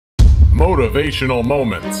Motivational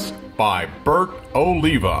Moments by Bert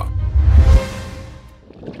Oliva.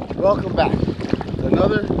 Welcome back to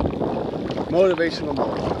another motivational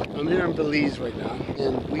moment. I'm here in Belize right now,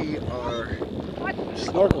 and we are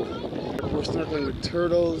snorkeling. We're snorkeling with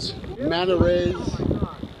turtles, manta rays.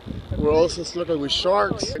 We're also snorkeling with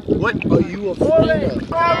sharks. What are you afraid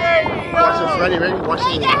of? Watch this. Ready? Watch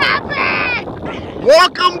this.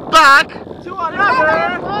 Welcome back to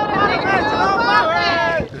another motivational moment.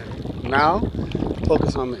 Now,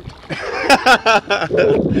 focus on me.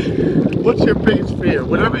 What's your biggest fear?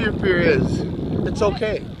 Whatever your fear is, it's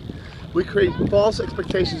okay. We create false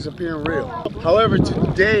expectations appearing real. However,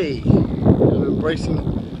 today, I'm embracing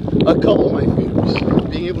a couple of my fears.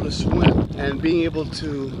 Being able to swim and being able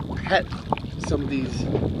to pet some of these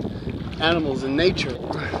animals in nature.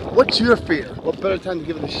 What's your fear? What better time to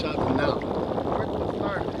give it a shot than now?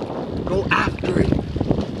 Go after it.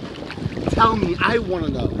 Tell me, I want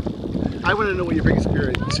to know. I want to know what your biggest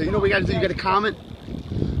fear is. So you know what you got to do? You got to comment,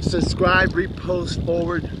 subscribe, repost,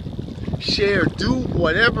 forward, share, do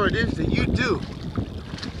whatever it is that you do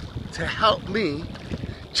to help me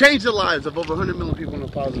change the lives of over 100 million people in a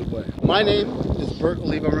positive way. My name is Bert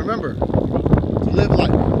Oliva. Remember, live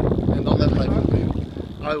life and don't let life live you.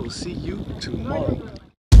 I will see you tomorrow.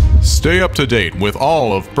 Stay up to date with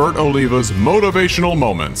all of Bert Oliva's motivational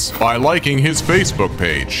moments by liking his Facebook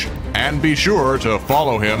page. And be sure to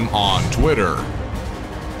follow him on Twitter.